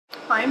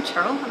Hi, I'm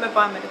Cheryl. I'm a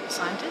biomedical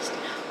scientist.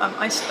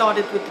 I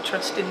started with the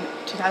Trust in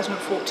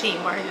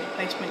 2014, where I did a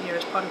placement year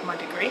as part of my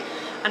degree,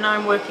 and now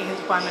I'm working as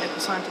a biomedical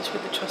scientist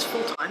with the Trust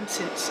full-time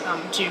since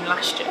June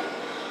last year.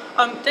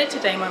 Day to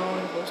day, my role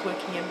involves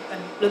working in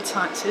blood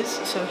sciences,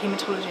 so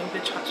haematology and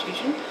blood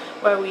transfusion,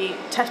 where we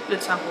test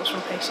blood samples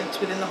from patients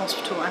within the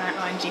hospital and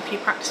outline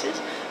GP practices,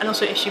 and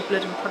also issue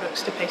blood and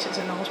products to patients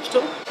in the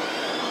hospital.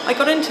 I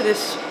got into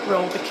this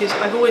role because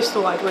I've always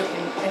thought I'd work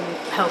in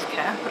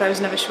healthcare, but I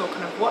was never sure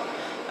kind of what.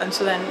 And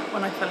so then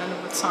when I fell in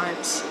love with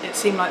science, it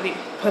seemed like the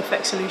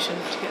perfect solution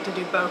to get to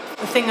do both.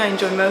 The thing I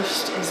enjoy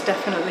most is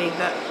definitely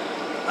that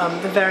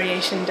the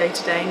variation day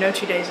to day, no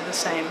 2 days are the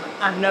same,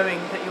 and knowing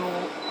that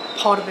you're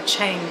part of a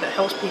chain that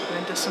helps people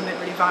and does something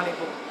really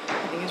valuable,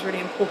 I think is really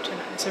important,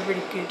 and it's a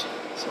really good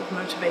sort of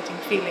motivating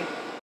feeling.